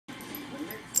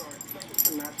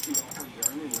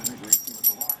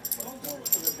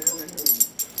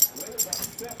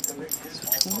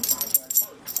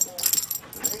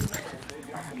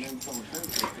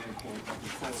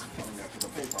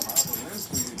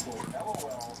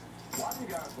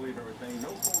everything. No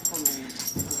quote from me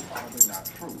is probably not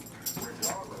true.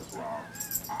 Regardless, Rob,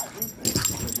 I do think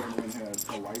that Gentleman has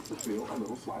a right to feel a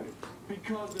little slighted.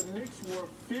 Because the Knicks were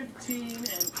 15 and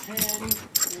 10 in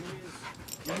his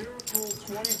miracle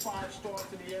 25 starts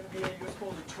in the NBA. You're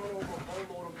supposed to turn over a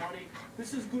whole load of money.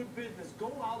 This is good business.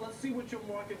 Go out, let's see what your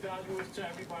market value is to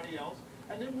everybody else,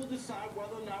 and then we'll decide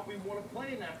whether or not we want to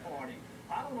play in that party.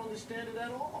 I don't understand it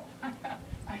at all.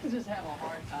 I just have a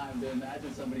hard time to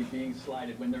imagine somebody being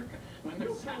slighted when their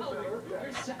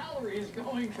salary is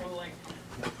going from like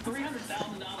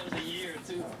 $300,000 a year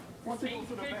to. Once he goes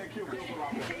to the bank, he'll build a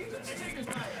lot more. The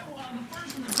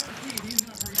first and the 13th, he's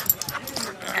going to forget about it.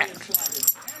 Being slighted.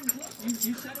 And look,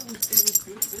 you said it was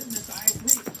good business. I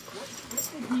agree. What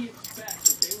did he expect?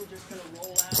 That they were just going to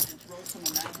roll out and throw some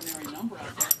imaginary number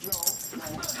out there? No.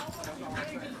 How much you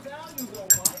paying his value, though,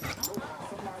 Mike?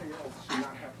 Somebody else should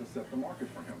not have to set the market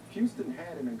for him. Houston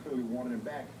had him and clearly wanted him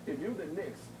back. If you're the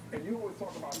Knicks, and you always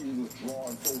talk about he was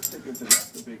drawing sold tickets, and that's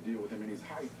the big deal with him, and he's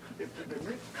hype. If the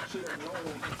Knicks should have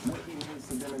known what he means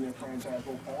to them in their franchise,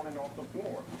 both on and off the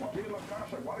floor. Give him a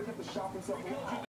contract. Why did he have to shop himself around?